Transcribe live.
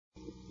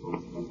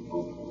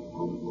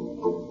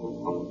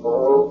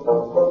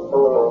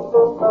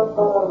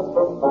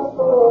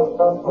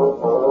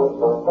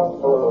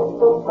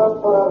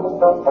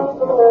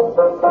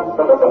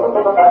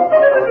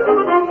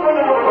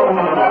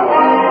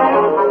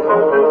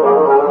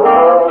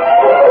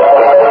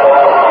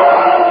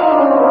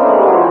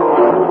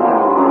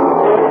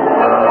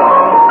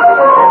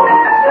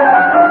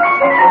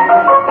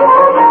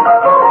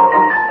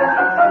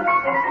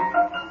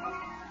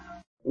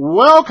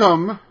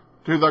Welcome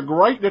to the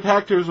Great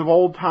Detectives of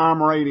Old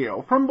Time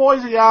Radio. From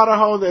Boise,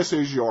 Idaho, this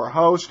is your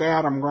host,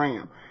 Adam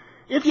Graham.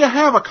 If you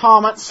have a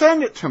comment,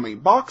 send it to me,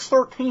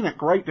 box13 at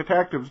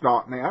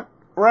greatdetectives.net.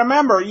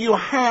 Remember, you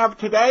have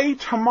today,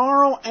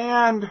 tomorrow,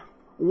 and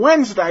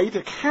Wednesday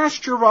to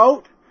cast your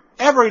vote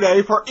every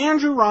day for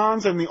Andrew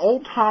Rhines and the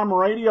Old Time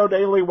Radio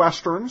Daily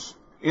Westerns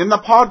in the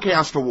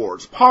Podcast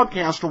Awards,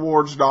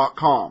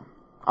 podcastawards.com.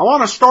 I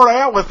want to start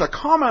out with a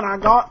comment I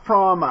got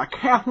from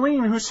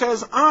Kathleen, who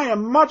says, I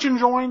am much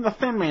enjoying the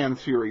Thin Man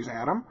series,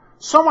 Adam.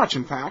 So much,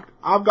 in fact,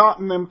 I've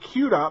gotten them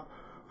queued up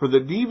for the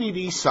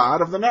DVD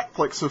side of the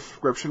Netflix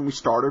subscription we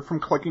started from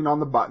clicking on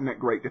the button at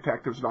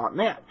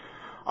greatdetectives.net.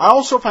 I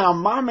also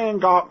found My Man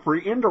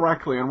Godfrey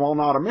indirectly, and while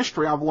not a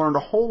mystery, I've learned a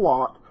whole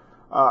lot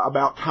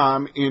about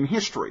time in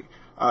history.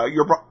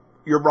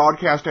 Your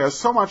broadcast adds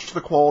so much to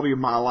the quality of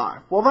my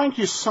life. Well, thank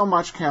you so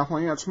much,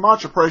 Kathleen. It's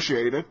much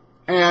appreciated.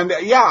 And,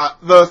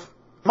 the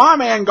My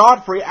Man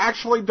Godfrey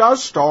actually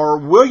does star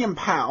William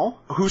Powell,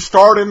 who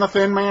starred in the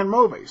Thin Man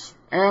movies.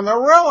 And there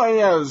really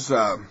is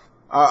a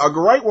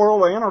great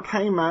world of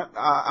entertainment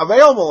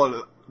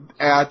available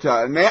at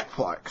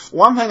Netflix.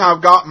 One thing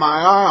I've got my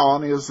eye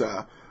on is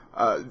a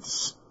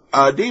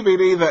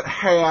DVD that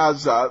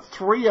has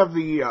 3 of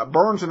the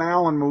Burns and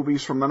Allen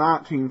movies from the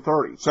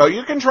 1930s. So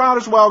you can try it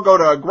as well. Go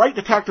to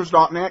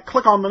greatdetectives.net,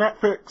 click on the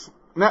Netflix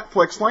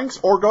links,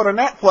 or go to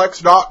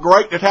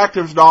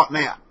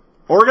netflix.greatdetectives.net.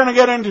 We're going to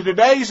get into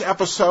today's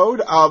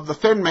episode of The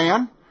Thin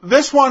Man.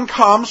 This one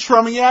comes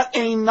from yet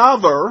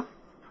another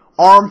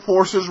Armed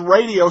Forces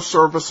Radio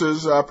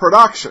Services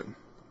production.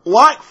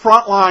 Like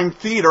Frontline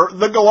Theater,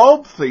 the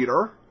Globe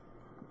Theater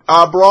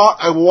brought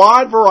a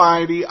wide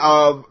variety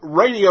of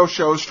radio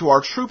shows to our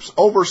troops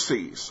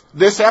overseas.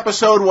 This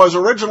episode was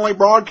originally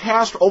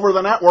broadcast over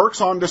the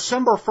networks on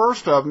December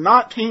 1st of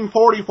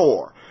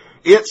 1944.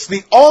 It's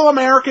the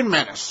All-American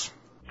Menace.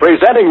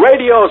 Presenting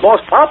radio's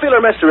most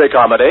popular mystery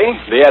comedy,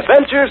 The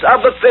Adventures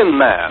of the Thin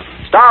Man,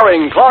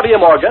 starring Claudia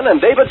Morgan and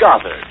David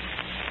Gothard.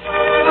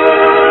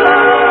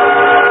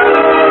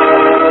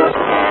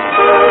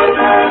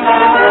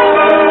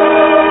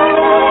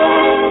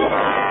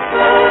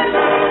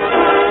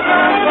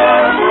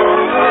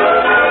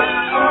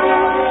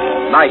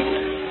 Night,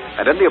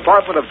 and in the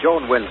apartment of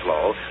Joan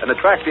Winslow, an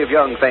attractive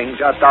young thing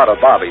just out of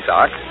bobby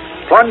socks,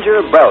 Plunger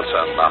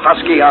Belson, a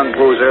husky young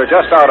bruiser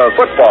just out of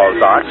football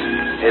socks,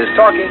 is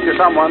talking to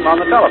someone on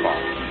the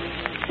telephone.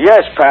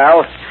 Yes,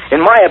 pal.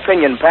 In my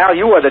opinion, pal,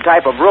 you are the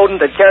type of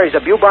rodent that carries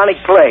the bubonic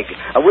plague,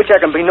 of which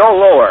there can be no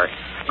lower.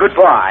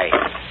 Goodbye.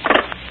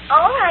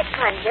 All right,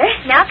 Plunger.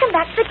 Now come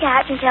back to the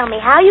couch and tell me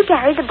how you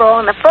carried the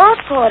ball in the fourth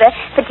quarter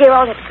for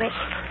Gerald Ipswich.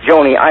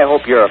 Joni, I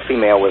hope you're a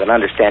female with an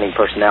understanding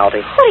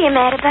personality. What are you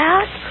mad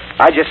about?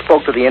 I just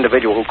spoke to the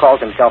individual who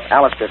calls himself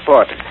Alistair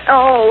Thornton.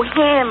 Oh,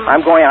 him.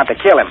 I'm going out to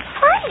kill him.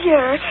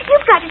 Plunger,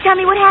 you've got to tell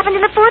me what happened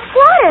in the fourth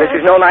quarter. This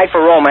is no night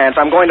for romance.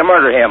 I'm going to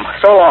murder him.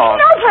 So long.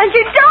 No,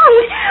 Plunger,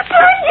 don't!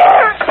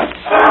 Plunger!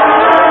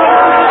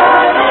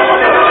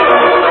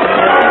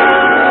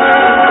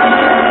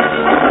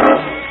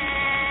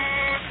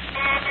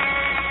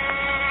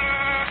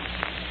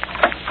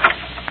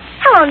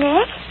 Hello,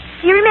 Nick.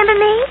 You remember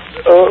me?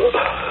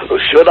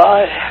 Should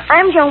I?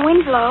 I'm Joan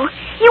Winslow.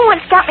 You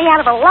once got me out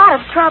of a lot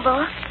of trouble.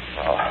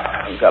 Oh,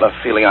 I've got a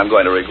feeling I'm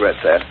going to regret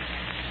that.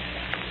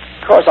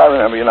 Of course I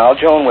remember you now,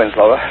 Joan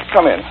Winslow.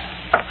 Come in.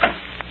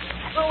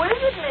 Well, what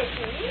is it,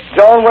 Nicky?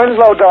 Joan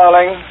Winslow,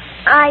 darling.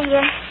 I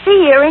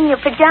see you're in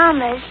your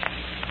pajamas.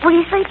 Were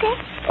you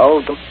sleeping? Oh,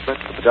 don't let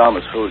the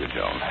pajamas fool you,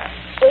 Joan.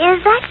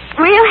 Is that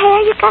real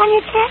hair you got on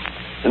your chest?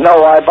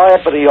 No, I buy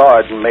it for the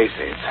yard in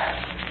Macy's.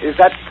 Is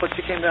that what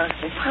you came to ask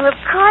me? Well, of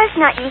course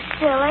not, you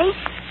silly.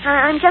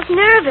 I'm just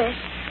nervous.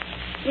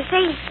 You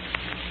see,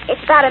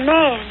 it's about a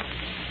man.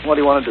 What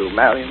do you want to do,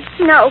 marry him?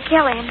 No,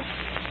 kill him.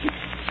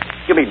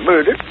 You mean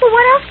murder? Well,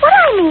 what else would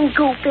I mean,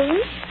 Goofy?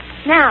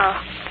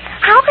 Now,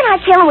 how can I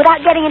kill him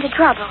without getting into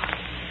trouble?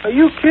 Are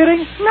you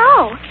kidding?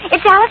 No,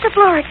 it's Alistair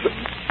Florida.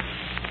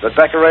 The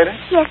decorator?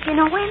 Yes, you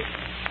know him?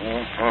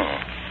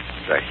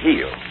 Mm-hmm. The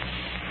heel.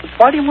 But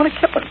why do you want to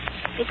kill him?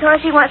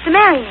 Because he wants to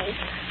marry me.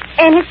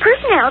 And his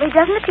personality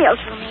doesn't appeal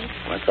to me.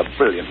 That's a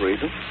brilliant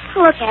reason.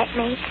 Look at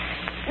me.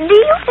 Do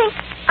you think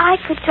I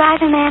could drive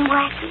a man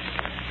wacky?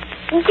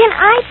 Can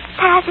I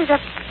pass as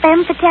a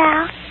femme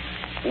fatale?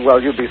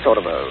 Well, you'd be sort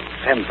of a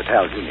femme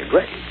fatale junior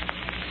grade.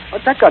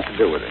 What's that got to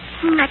do with it?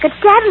 I could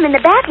stab him in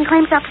the back and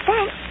claim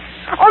self-defense.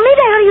 Or maybe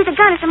I ought to use a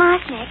gun or some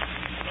arsenic.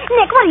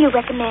 Nick, what do you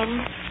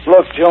recommend?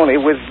 Look, Joni,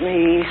 with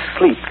me,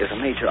 sleep is a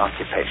major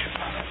occupation.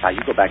 Now, you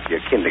go back to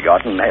your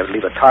kindergarten and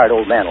leave a tired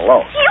old man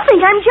alone. You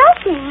think I'm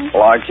joking.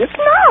 Well, aren't you?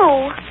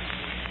 No.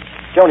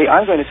 Joni,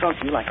 I'm going to talk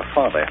to you like a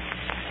father.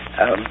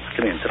 Come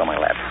here and sit on my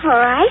lap. All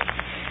right.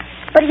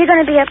 But are you going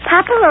to be a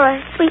papa or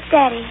a sweet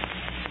daddy?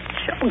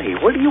 Joni,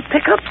 where do you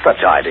pick up such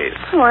ideas?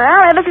 Well,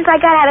 ever since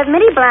I got out of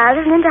mini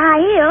blouses and into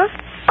high heels,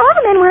 all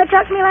the men want to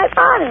talk to me like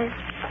fathers.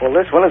 Well,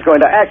 this one is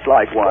going to act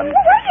like one.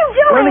 What are you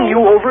doing? Turning you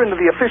over into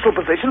the official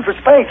position for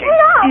spanking.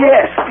 No.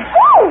 Yes.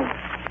 Oh.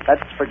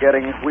 That's for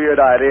getting weird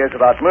ideas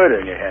about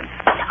murdering your hen.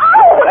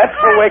 Oh! That's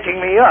for waking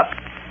me up.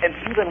 And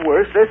even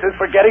worse, this is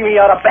for getting me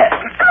out of bed.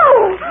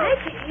 Oh!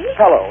 Nicky.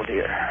 Hello,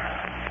 dear.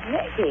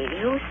 Nicky,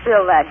 who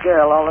spilled that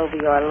girl all over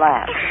your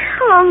lap?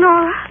 Hello,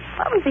 Nora.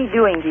 What was he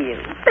doing to you?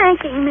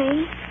 Thanking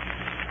me.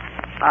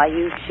 Are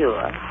you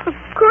sure? Of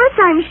course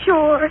I'm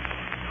sure.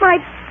 My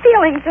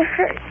feelings are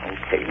hurt.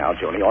 Okay, now,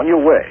 Joni, on your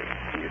way.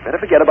 You'd better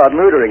forget about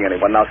murdering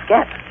anyone. Now,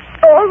 scat.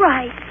 All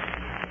right.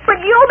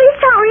 But you'll be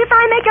sorry if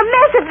I make a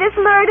mess of this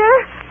murder.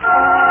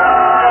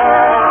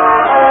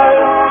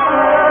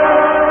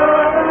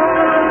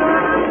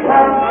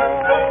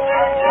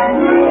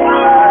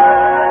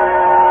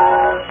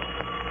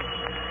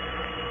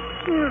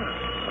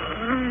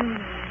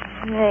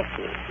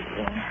 Nicky,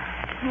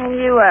 will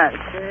you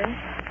answer?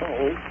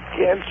 Oh,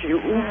 can't you?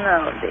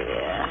 No,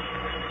 dear.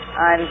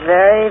 I'm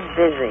very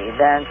busy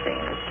dancing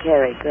with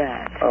Cary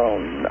Grant.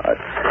 Oh,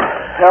 nuts.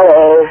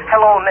 Hello.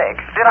 Hello, Nick.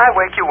 Did I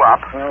wake you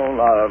up? Oh,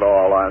 not at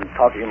all. I'm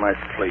talking in my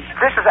sleep.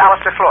 This is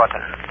Alistair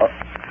Florton.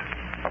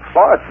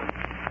 Florton,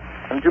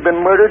 haven't you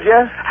been murdered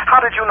yet? How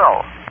did you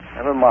know?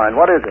 Never mind.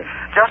 What is it?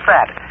 Just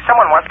that.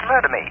 Someone wants to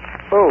murder me.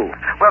 Who?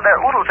 Well, there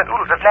are oodles and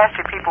oodles of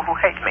nasty people who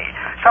hate me.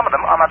 Some of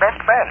them are my best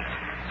friends.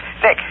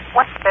 Nick,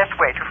 what's the best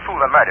way to fool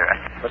a murderer?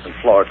 Listen,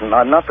 Florton,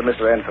 I'm not the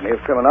Mr. Anthony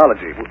of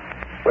criminology.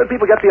 Where do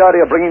people get the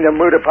idea of bringing their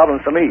murder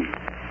problems to me?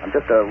 I'm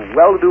just a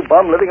well-to-do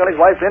bum living on his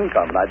wife's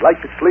income, and I'd like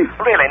to sleep.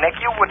 Really, Nick,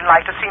 you wouldn't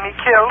like to see me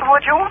killed,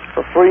 would you?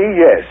 For free,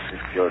 yes. If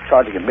you're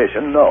charging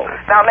admission, no.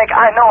 Now, Nick,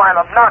 I know I'm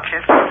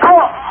obnoxious.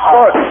 Oh!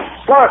 Florton!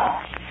 Florton!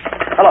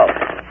 Hello.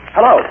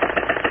 Hello.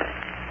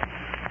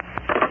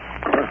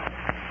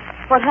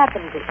 What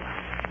happened to you?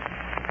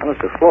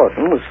 Mr.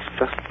 Florton was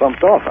just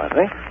bumped off, I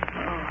think.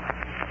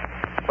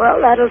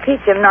 Well, that'll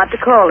teach him not to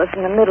call us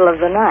in the middle of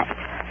the night.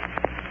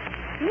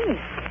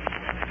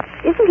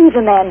 Isn't he the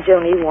man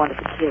Joni wanted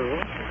to kill?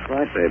 That's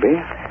right, baby.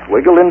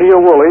 Wiggle into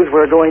your woolies.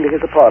 We're going to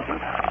his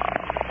apartment.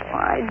 Oh,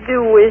 I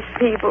do wish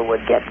people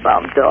would get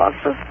bumped off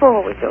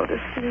before we go to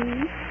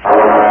sleep.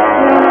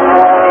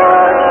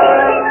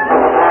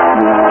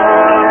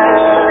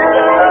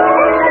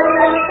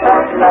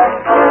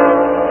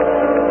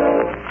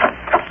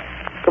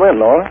 Come in,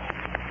 Nora.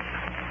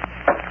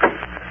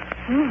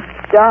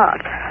 It's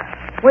dark.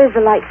 Where's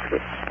the light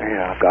switch?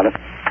 Yeah, I've got it.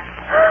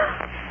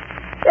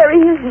 There he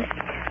is, Nick.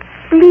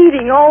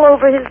 Bleeding all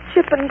over his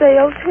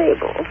Chippendale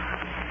table.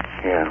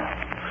 Yeah,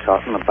 shot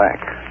in the back.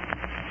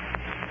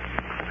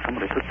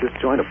 Somebody took this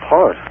joint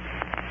apart.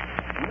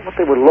 I wonder what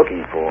they were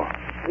looking for.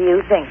 Do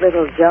you think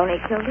little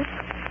Joni killed it?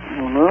 I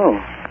don't know.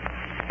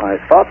 I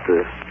thought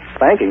the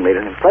spanking made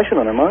an impression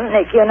on her mind.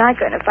 Nick, you're not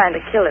going to find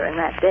the killer in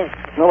that desk.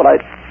 No, but I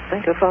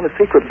think I found a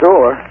secret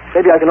door.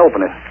 Maybe I can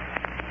open it.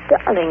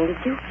 Darling, did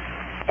you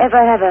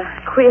ever have a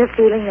queer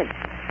feeling that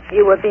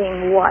you were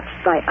being watched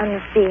by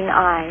unseen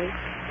eyes?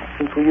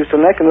 Since we used to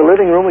neck in the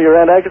living room of your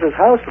Aunt Agatha's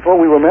house before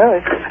we were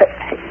married.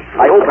 Hey,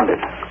 I opened it.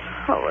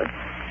 Oh,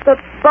 the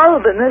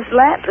bulb in this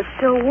lamp is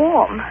still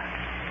warm.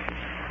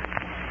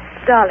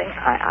 Darling,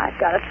 I've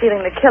got a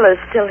feeling the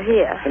killer's still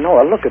here. Hey,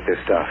 Nora, look at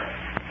this stuff.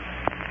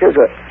 Here's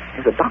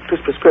a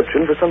doctor's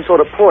prescription for some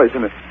sort of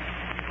poison.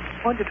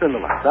 Why'd you turn the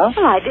lights out?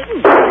 Well, I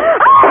didn't.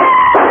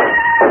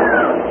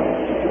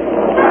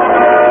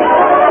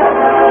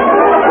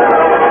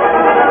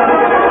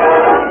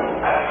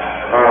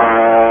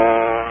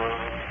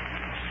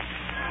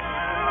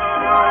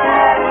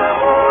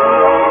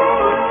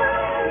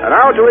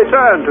 To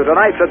return to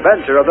tonight's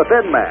adventure of the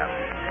Thin Man.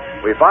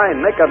 We find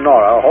Nick and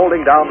Nora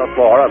holding down the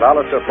floor of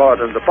Alistair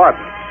Floriton's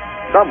apartment.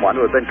 Someone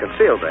who had been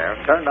concealed there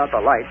turned out the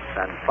lights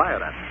and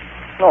fired at them.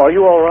 Oh, are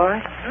you all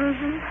right?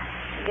 Mm-hmm.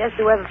 I guess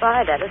whoever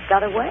fired at us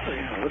got away.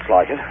 Yeah, looks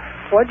like it.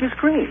 Why'd you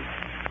scream?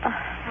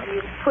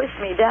 You pushed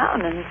me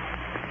down and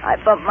I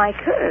bumped my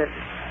curves.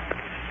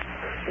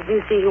 Did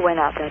you see who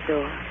went out that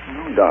door?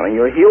 Oh, darling,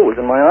 your heel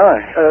was in my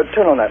eye.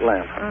 Turn on that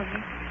lamp.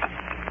 Mm-hmm.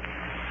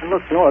 And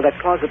look, Nora,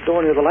 that closet door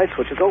near the light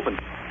switch is open.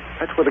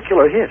 That's where the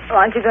killer hid. Well,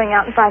 aren't you going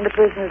out and find the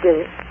person who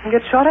did it? And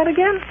get shot at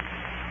again?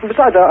 And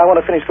besides, I want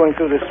to finish going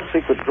through this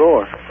secret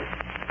drawer.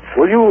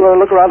 Will you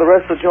look around the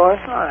rest of the joint?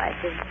 All right,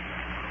 then.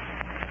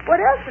 What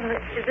else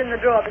is in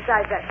the drawer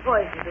besides that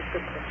poison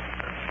prescription?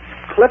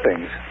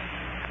 Clippings.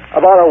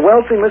 About a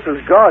wealthy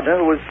Mrs.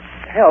 Gardner who was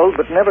held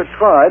but never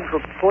tried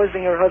for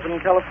poisoning her husband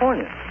in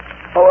California.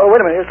 Oh,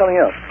 wait a minute. Here's something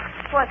else.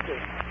 What's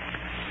it?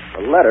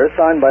 A letter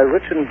signed by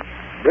Richard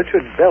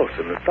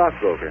Belson, the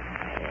stockbroker.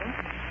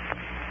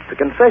 It's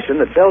a confession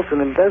that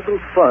Belson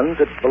embezzled funds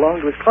that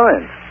belonged to his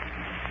clients.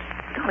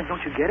 Darling, don't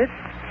you get it?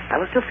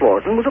 Alistair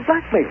Floriton was a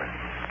blackmailer.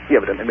 He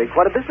evidently made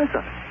quite a business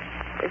of it.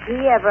 Was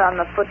he ever on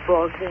the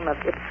football team of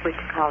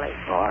Ipswich College?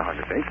 Oh, I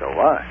hardly think so.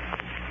 Why?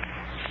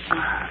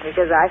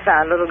 Because I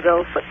found little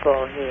gold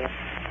football here.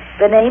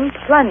 The name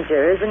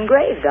Plunger is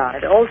engraved on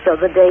it. Also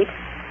the date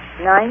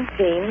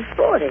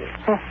 1940.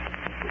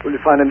 Will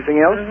you find anything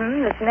else?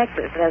 Mm-hmm. This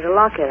necklace has a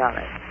locket on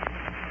it.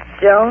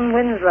 Joan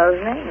Winslow's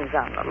name's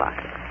on the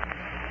locket.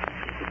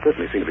 You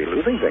certainly seem to be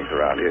losing things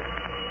around here.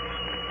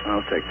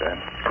 I'll take that.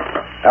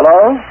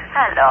 Hello?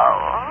 Hello.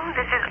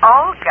 This is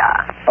Olga.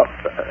 Oh,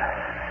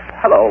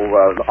 hello,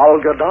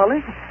 Olga,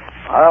 darling.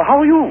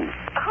 How are you?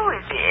 Who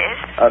is this?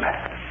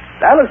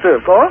 Alistair,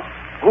 of course.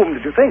 Whom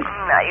did you think?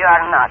 No, you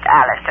are not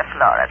Alistair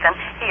Floridan.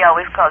 He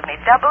always calls me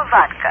double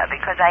vodka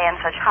because I am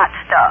such hot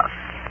stuff.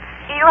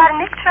 You are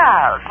Nick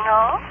Charles,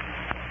 no?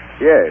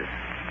 Yes.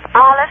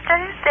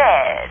 Alistair is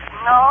dead,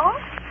 no?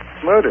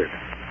 Murdered.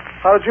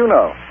 How did you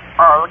know?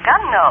 Olga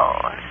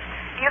knows.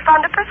 You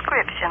found a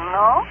prescription,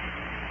 no?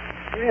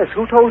 Yes,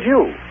 who told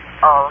you?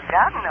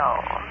 Olga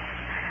knows.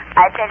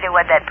 I tell you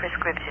what that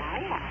prescription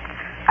means.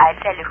 I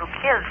tell you who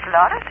killed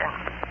Floridan.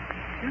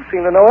 You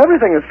seem to know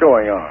everything that's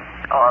going on.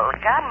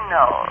 Olga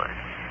knows.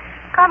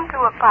 Come to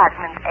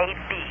apartment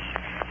 8B,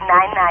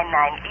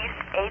 999 East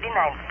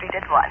 89th Street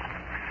at once,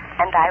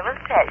 and I will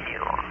tell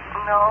you.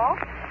 No?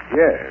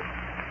 Yes,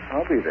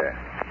 I'll be there.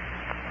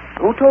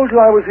 Who told you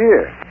I was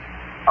here?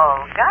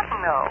 Olga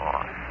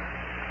knows.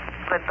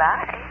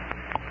 Goodbye.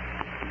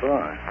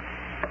 Goodbye.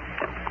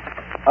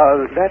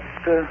 That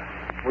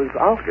was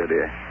Olga,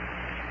 dear.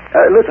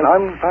 Listen,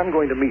 I'm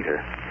going to meet her.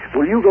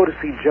 Will you go to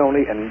see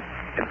Joni and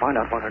find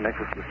out what her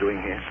necklace was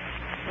doing here?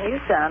 You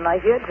sound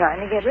like you're trying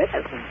to get rid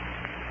of him.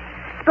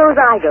 Suppose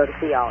I go to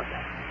see Olga.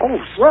 Oh,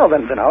 well,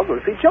 then I'll go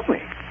to see Joni.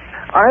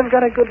 I've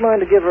got a good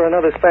mind to give her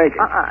another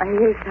spanking.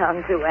 You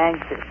sound too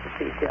anxious to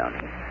see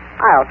Joni.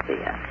 I'll see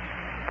her.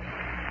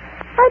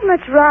 I'd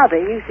much rather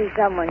you see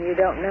someone you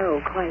don't know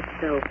quite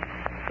so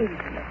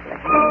intimately.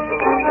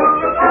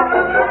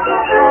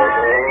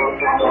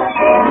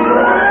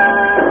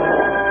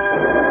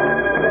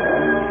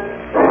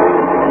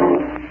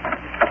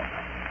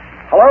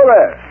 Hello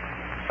there.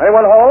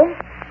 Anyone home?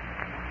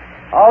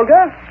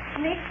 Olga?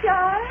 Nick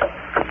Charles?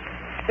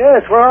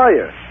 Yes, where are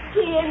you?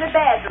 Here in the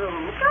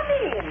bedroom. Come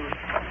in.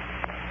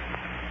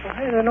 Well,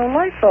 hey, there are no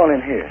lights on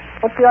in here.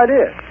 What's the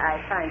idea? I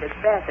find it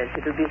better to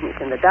do business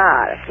in the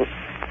dark.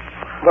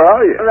 Where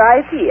are you?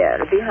 Right here,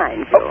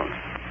 behind you.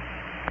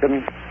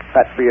 Couldn't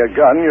that be a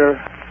gun you're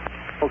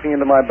poking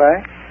into my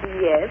back?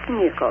 Yes,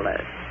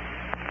 Nicholas.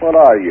 What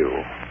are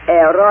you?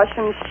 A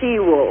Russian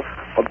she-wolf.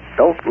 Well,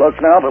 don't look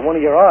now, but one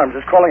of your arms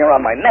is crawling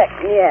around my neck.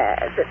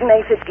 Yes, it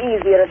makes it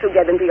easier to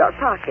get into your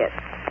pocket.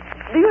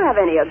 Do you have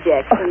any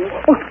objections?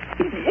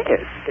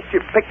 Yes. Did you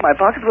pick my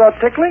pocket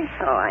without tickling?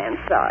 Oh, I am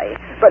sorry.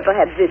 But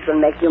perhaps this will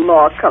make you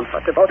more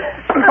comfortable.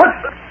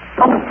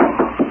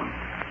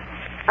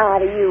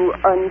 Are you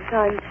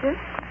unconscious?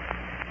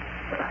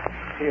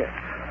 Yes.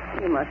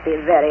 You must be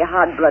a very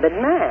hot-blooded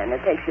man.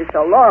 It takes you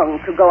so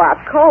long to go out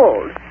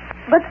cold.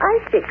 But I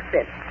fix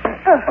it.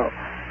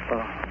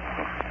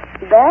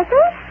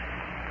 Better?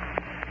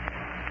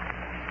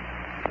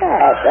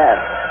 Better.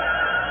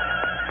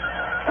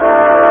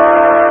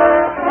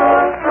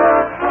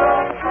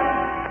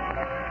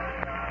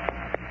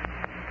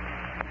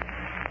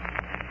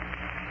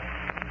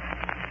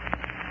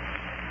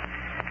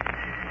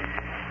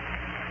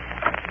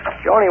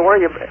 Joni, where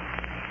you been?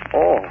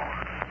 Oh,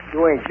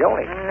 you ain't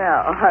Joni. No,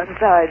 I'm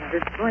sorry to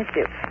disappoint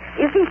you.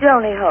 Isn't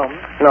Joni home?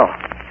 No.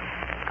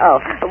 Oh,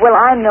 well,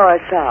 I'm Nora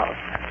Charles.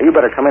 You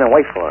better come in and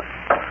wait for her.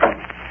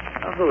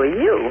 Oh, who are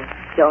you?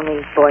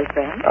 Joni's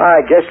boyfriend?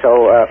 I guess so.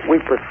 We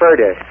prefer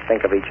to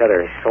think of each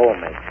other as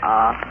soulmates.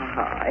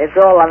 It's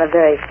all on a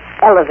very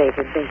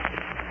elevated basis.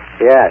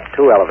 Yeah,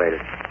 too elevated.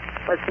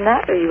 What's the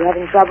matter? Are you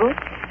having trouble?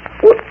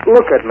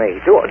 Look at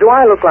me. Do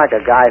I look like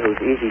a guy who's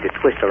easy to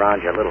twist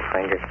around your little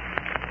finger?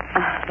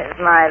 If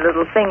my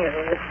little finger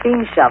were a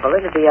steam shovel,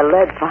 it'd be a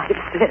lead pipe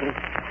thin.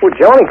 Well,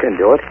 Joni can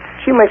do it.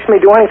 She makes me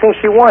do anything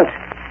she wants.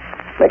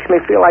 Makes me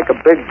feel like a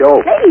big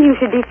dope. Maybe you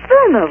should be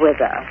firmer with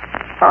her.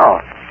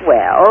 How?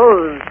 Well,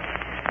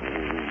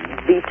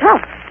 be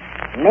tough.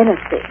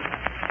 Menacing.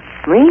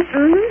 Me?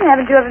 Mm-hmm.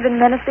 Haven't you ever been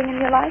menacing in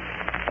your life?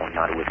 Oh,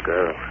 not with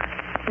girls.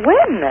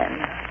 When,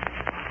 then?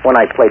 When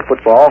I played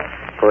football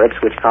for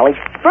Ipswich College.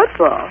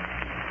 Football?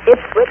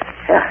 Ipswich?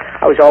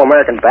 Yeah, I was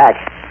All-American back.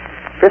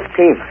 15.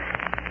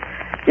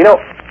 You know,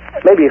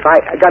 maybe if I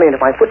got into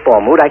my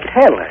football mood, I could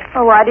handle it.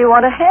 Well, why do you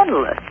want to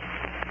handle it?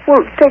 Well,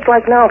 take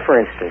like now, for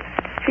instance.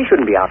 She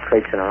shouldn't be out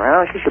traipsing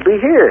around. She should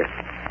be here.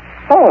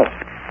 Home.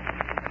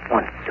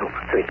 1, 2,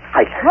 3.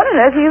 What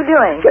on earth are you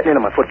doing? Getting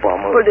into my football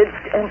mood. Well, do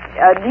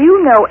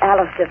you know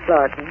Alistair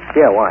Floridan?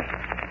 Yeah, why?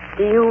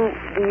 Do you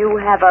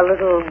have a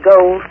little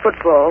gold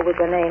football with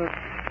the name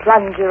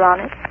Plunger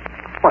on it?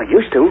 Well, I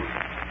used to.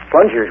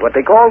 Plunger is what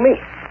they call me.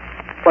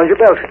 Plunger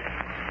Belson.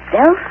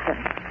 Belson?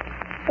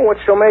 Oh,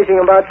 what's so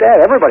amazing about that?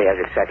 Everybody has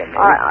a second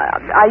name.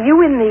 Are you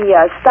in the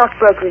stock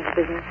brokerage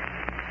business?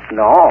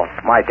 No,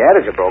 my dad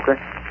is a broker.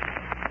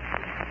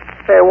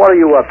 Hey, what are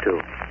you up to?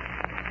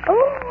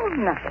 Oh,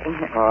 nothing.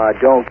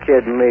 Don't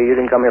kid me. You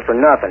didn't come here for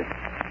nothing.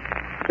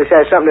 This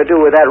has something to do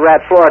with that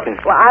rat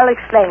Floridan. Well, I'll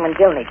explain when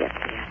Joni gets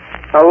here.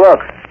 Now, look.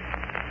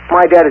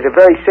 My dad is a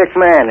very sick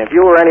man. If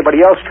you or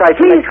anybody else tried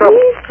to make trouble...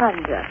 Please,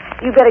 Plunger.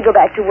 You better go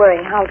back to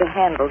worrying how to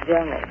handle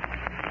Joni.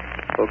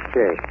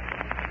 Okay.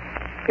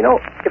 You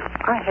know, if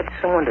I had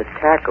someone to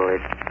tackle,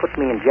 it'd put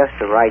me in just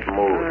the right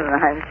mood.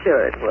 I'm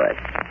sure it would.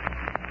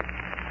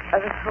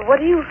 What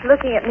are you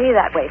looking at me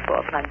that way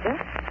for, Plunger?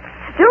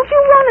 Don't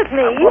you run at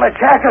me. I want to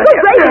tackle you.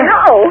 you. Great,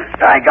 no.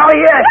 I go,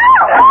 yes.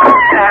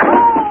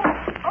 No.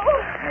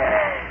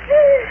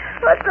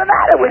 What's the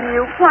matter with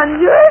you,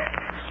 Plunger?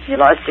 You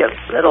lost your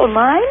little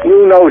mind?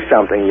 You know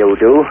something, you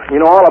do.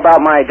 You know all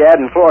about my dad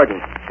and Florton,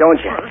 don't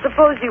you? Well,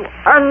 suppose you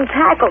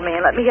untackle me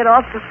and let me get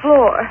off the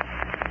floor.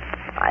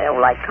 I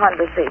don't like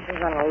conversations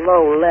on a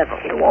low level.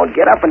 You won't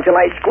get up until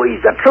I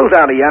squeeze the truth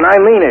out of you, and I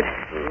mean it.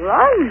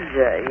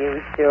 Plunger,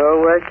 you sure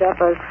worked up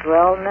a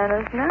swell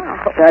menace now.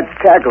 That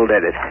tackle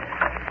did it.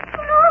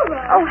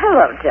 Nora. Oh,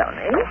 hello,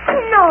 Tony.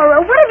 Nora,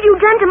 what have you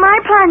done to my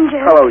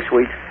Plunger? Hello,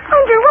 sweet.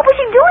 Plunger, what was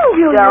he doing to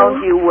you?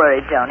 Don't you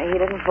worry, Tony. He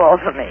didn't fall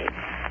for me.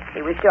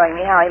 He was showing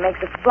me how he makes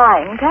a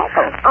flying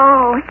tackle.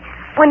 Oh,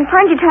 when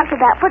Plunger talks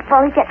about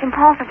football, he gets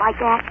impulsive like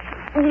that.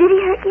 Did he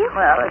hurt you?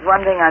 Well, there's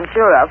one thing I'm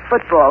sure of.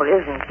 Football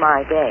isn't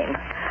my game.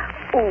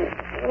 Oh.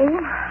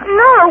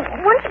 Nora,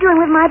 what are you doing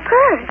with my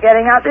purse?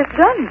 Getting out this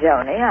gun,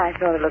 Joni. I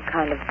thought it looked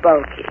kind of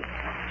bulky.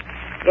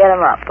 Get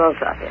 'em up, both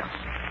of you.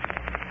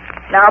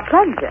 Now,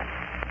 Plunger,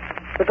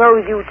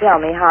 suppose you tell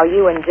me how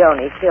you and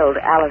Joni killed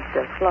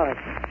Alistair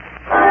Florton.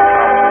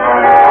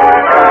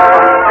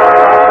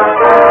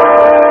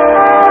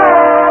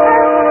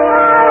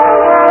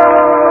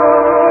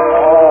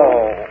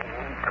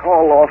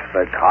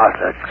 The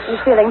Cossacks. You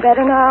feeling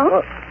better now?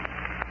 What?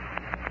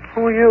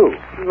 Who are you?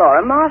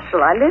 Laura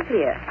Marshall. I live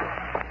here.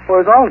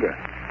 Where's Olga?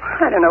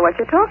 I don't know what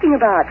you're talking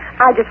about.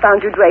 I just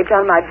found you draped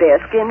on my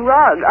bearskin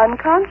rug,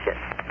 unconscious.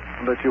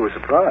 But you were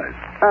surprised.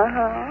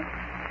 Uh-huh.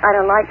 I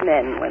don't like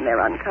men when they're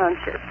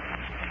unconscious.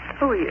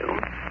 Who are you?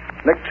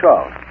 Nick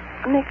Charles.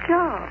 Nick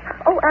Charles.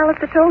 Oh,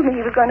 Alistair told me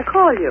he was going to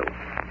call you.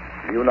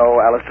 Do you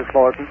know Alistair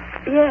Florton?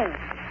 Yes.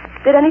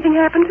 Did anything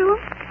happen to him?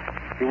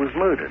 He was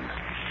murdered.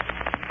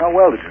 How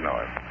well did you know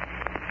him?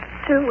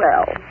 Too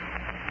well.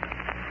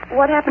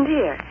 What happened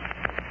here?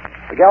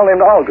 A gal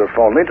named Olga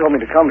phoned me, told me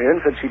to come here,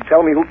 and said she'd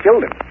tell me who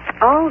killed him.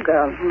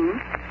 Olga,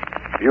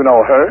 Do you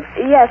know her?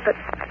 Yes, but...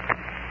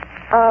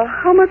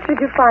 how much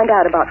did you find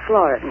out about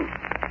Florton?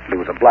 He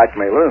was a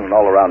blackmailer and an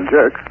all-around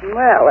jerk.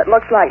 Well, it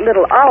looks like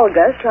little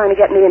Olga's trying to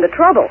get me into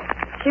trouble.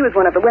 She was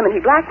one of the women he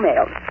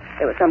blackmailed.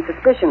 There was some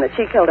suspicion that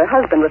she killed her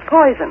husband with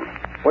poison.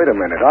 Wait a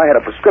minute. I had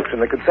a prescription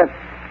that could send...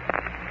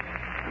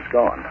 It's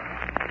gone.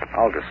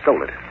 Olga stole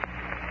it.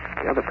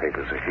 The other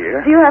papers are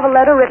here. Do you have a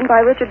letter written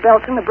by Richard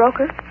Belton, the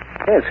broker?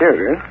 Yes, here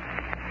it is.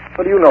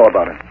 What do you know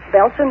about it?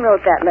 Belton wrote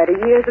that letter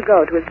years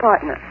ago to his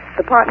partner.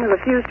 The partner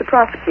refused to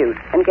prosecute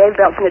and gave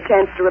Belton a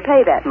chance to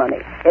repay that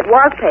money. It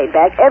was paid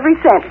back every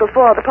cent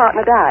before the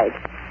partner died.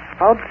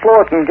 How'd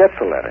Florton get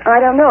the letter? I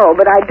don't know,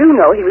 but I do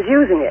know he was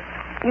using it.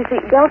 You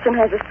see, Belton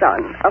has a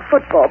son, a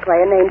football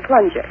player named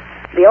Plunger.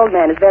 The old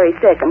man is very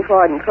sick, and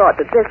Florton thought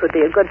that this would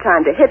be a good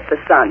time to hit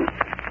the son.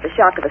 The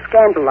shock of a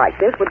scandal like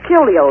this would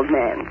kill the old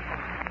man.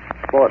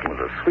 Florton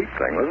was a sweet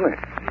thing, wasn't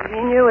he?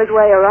 He knew his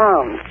way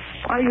around.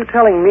 Why are you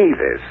telling me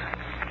this?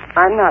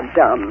 I'm not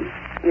dumb.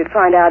 You'd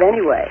find out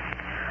anyway.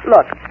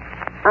 Look,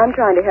 I'm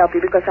trying to help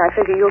you because I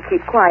figure you'll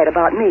keep quiet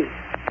about me.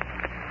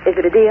 Is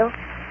it a deal?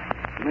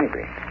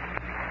 Maybe.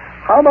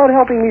 How about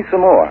helping me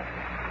some more?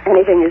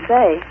 Anything you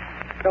say.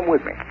 Come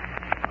with me.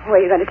 Where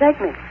are you going to take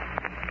me?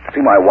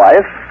 See my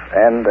wife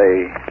and a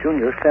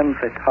junior femme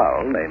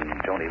fatale named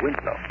Joni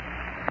Winslow.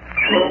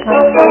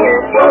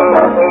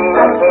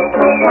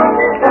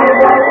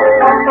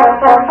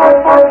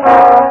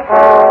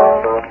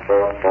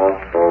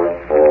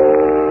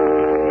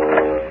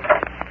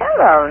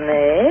 Hello,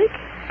 Nick.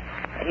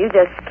 You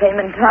just came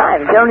in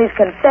time. Joni's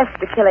confessed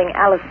to killing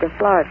Alistair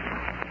Florton.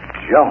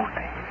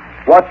 Joni,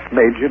 what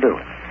made you do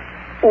it?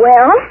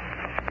 Well,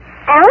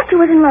 Alistair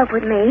was in love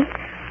with me,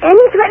 and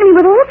he threatened me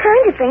with all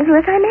kinds of things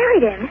unless I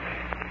married him.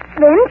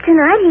 Then,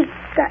 tonight, he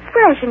got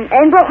fresh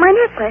and broke my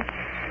necklace.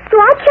 So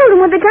I killed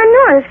him with the gun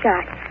Nora's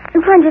got. And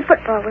Plunger's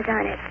football was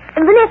on it.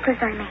 And the necklace,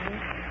 I mean.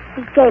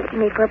 He gave it to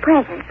me for a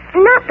present.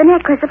 Not the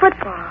necklace, the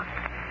football.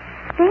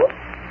 See?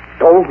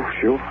 Oh,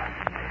 sure.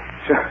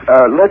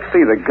 Let's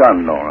see the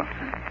gun, Nora.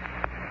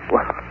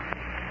 Well,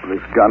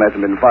 this gun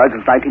hasn't been fired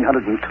since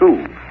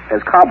 1902.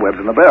 Has cobwebs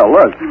in the barrel,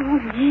 look. Oh,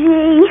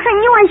 gee. I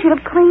knew I should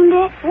have cleaned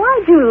it.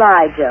 Why'd you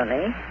lie,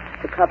 Joni?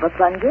 To cover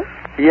Plunger?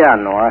 Yeah,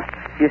 Nora.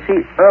 You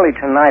see, early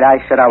tonight I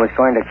said I was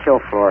going to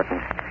kill Florton.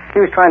 He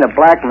was trying to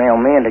blackmail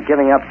me into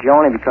giving up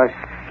Joni because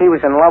he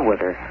was in love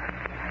with her.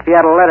 He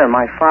had a letter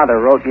my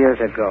father wrote years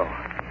ago.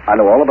 I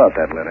know all about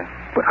that letter.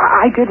 But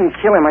I didn't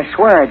kill him. I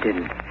swear I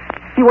didn't.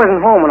 He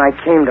wasn't home when I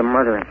came to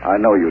murder him. I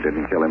know you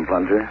didn't kill him,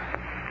 Plunger.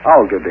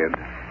 Olga did.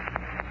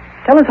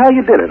 Tell us how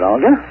you did it,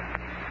 Olga.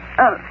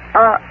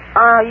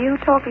 Are you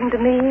talking to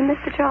me,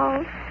 Mr.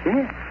 Charles?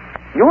 Yes.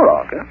 You're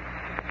Olga.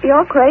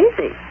 You're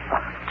crazy.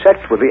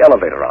 Checked with the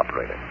elevator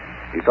operator.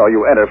 He saw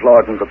you enter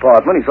Florton's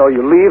apartment. He saw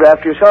you leave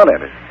after your son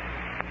entered.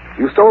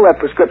 You stole that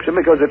prescription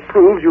because it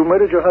proves you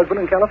murdered your husband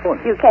in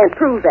California. You can't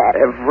prove that.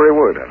 Every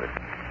word of it.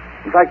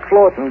 In fact,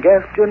 Florton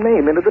gasped your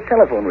name into the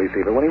telephone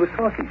receiver when he was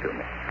talking to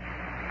me.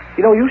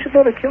 You know, you should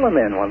never kill a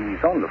man while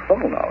he's on the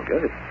phone,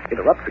 Olga. It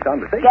interrupts the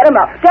conversation. Get him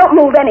up. Don't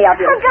move any of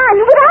you. A gun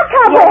without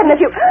cobwebs. Yes,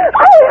 you...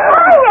 Oh, he's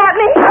flying at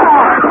me.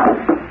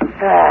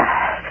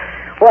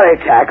 What a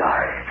tackle.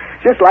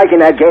 Just like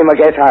in that game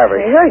against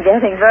Harvard. You're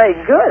getting very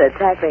good at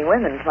tackling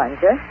women,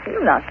 Plunger. You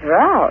knocked her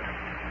out.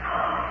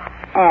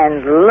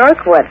 And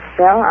look what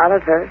fell out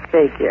of her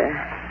figure.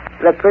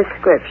 The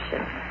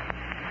prescription.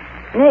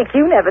 Nick,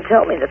 you never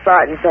told me the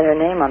sergeant said her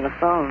name on the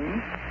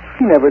phone.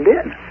 He never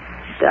did.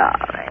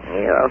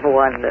 Darling, you're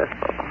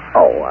wonderful.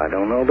 Oh, I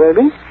don't know,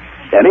 baby.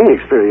 Any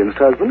experienced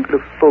husband could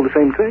have pulled the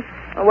same trick.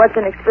 Well, what's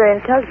an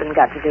experienced husband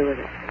got to do with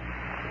it?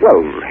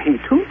 Well, he,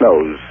 too,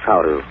 knows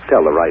how to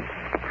tell the right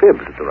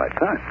fibs at the right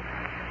time.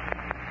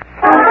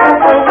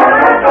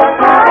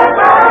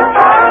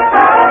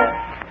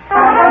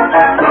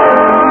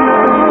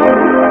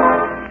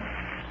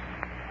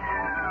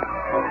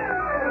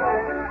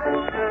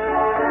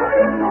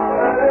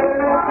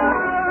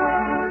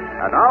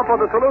 And now for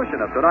the solution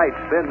of tonight's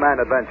Thin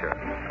Man adventure.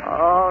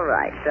 All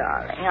right,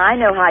 darling. I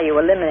know how you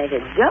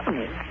eliminated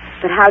Joni,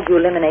 but how'd you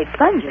eliminate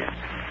Plunger?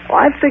 Well,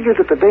 I figured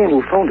that the dame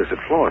who phoned us at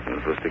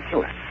Floridan's was the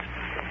killer.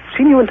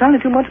 She knew entirely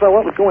too much about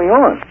what was going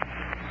on.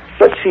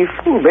 But she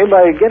fooled me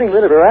by getting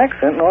rid of her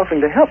accent and offering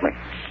to help me.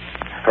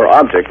 Her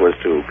object was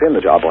to pin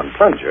the job on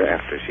Plunger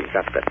after she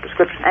got that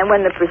prescription. And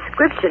when the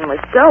prescription was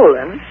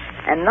stolen,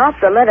 and not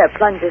the letter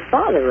Plunger's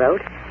father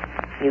wrote,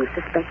 you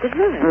suspected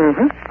her.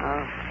 Mm-hmm.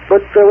 Oh.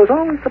 But there was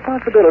always the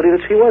possibility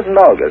that she wasn't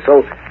Olga,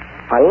 so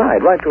I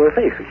lied right to her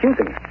face,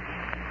 accusing her.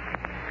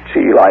 She,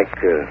 like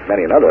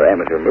many another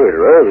amateur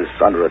murderer, was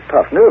under a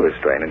tough nervous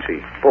strain, and she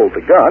pulled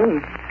the gun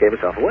and gave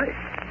herself away.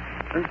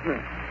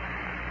 Mm-hmm.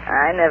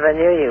 I never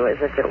knew you were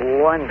such a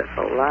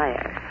wonderful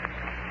liar.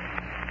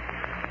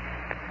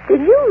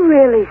 Did you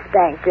really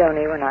spank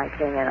Joni when I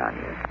came in on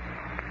you?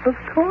 Of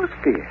course,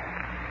 dear.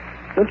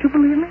 Don't you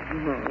believe me?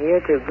 Mm-hmm.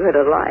 You're too good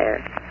a liar.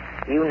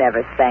 You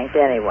never spanked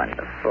anyone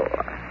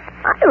before.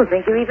 I don't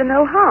think you even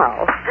know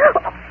how.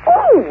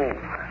 Oh!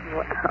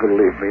 Well.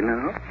 Believe me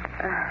now?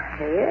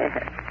 Yes,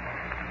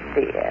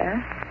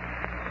 dear.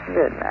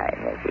 Good night,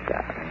 Nicky,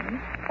 darling.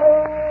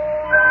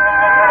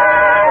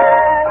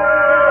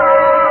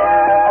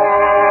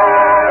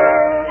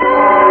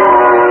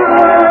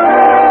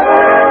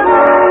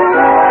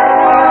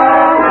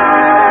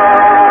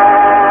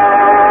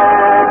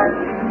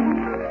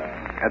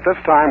 At this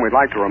time, we'd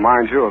like to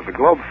remind you of the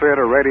Globe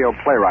Theater Radio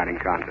Playwriting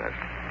Contest.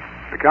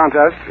 The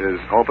contest is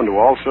open to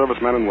all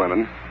servicemen and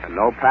women, and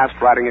no past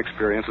writing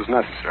experience is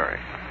necessary.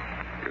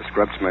 Your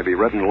scripts may be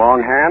written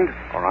longhand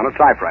or on a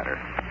typewriter,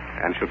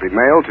 and should be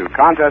mailed to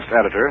Contest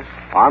Editor,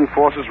 Armed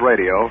Forces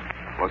Radio,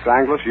 Los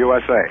Angeles,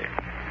 USA.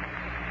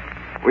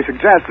 We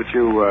suggest that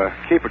you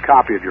keep a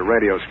copy of your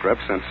radio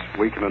scripts, since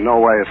we can in no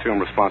way assume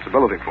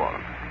responsibility for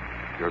them.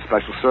 Your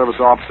special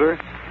service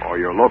officer or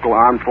your local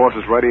Armed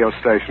Forces radio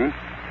station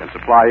can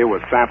supply you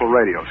with sample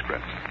radio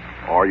scripts.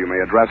 Or you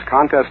may address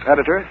Contest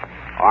Editor,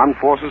 Armed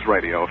Forces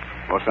Radio,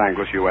 Los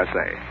Angeles,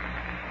 USA.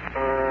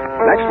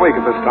 Next week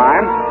at this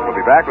time, we'll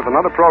be back with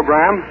another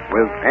program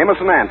with Amos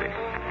and Andy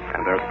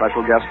and their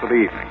special guest for the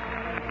evening.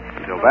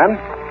 Until then,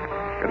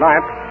 good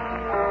night.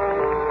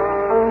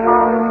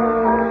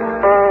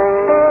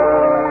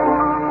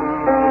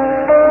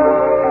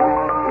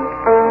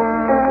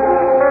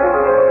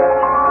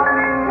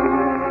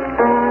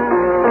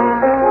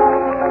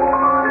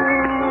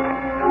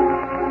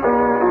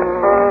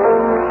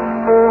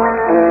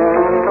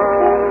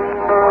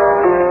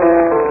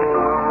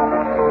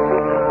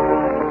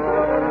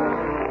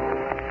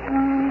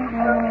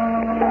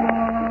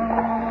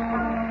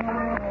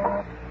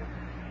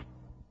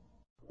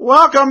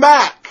 Welcome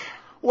back.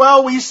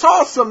 Well, we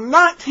saw some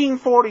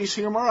 1940s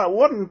humor that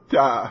wouldn't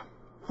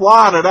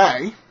fly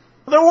today.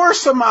 There were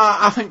some,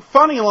 I think,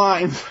 funny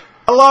lines.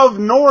 I love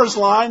Nora's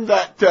line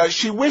that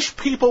she wished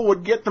people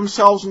would get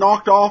themselves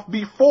knocked off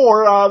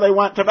before they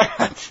went to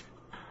bed.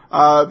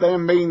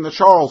 Them being the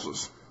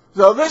Charleses.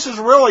 So this has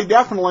really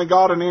definitely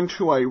gotten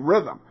into a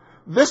rhythm.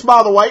 This,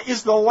 by the way,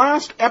 is the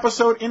last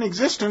episode in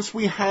existence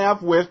we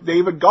have with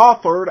David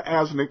Gothard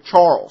as Nick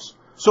Charles.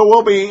 So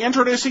we'll be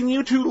introducing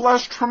you to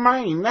Les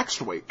Tremaine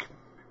next week.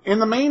 In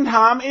the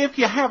meantime, if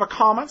you have a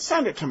comment,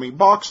 send it to me,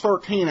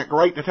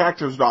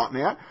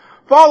 box13@greatdetectives.net.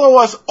 Follow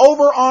us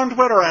over on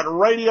Twitter at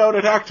Radio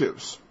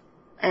Detectives.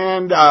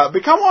 And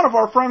become one of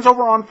our friends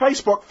over on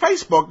Facebook,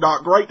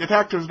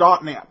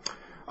 facebook.greatdetectives.net.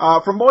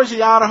 From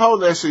Boise, Idaho,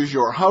 this is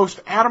your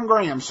host, Adam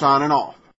Graham, signing off.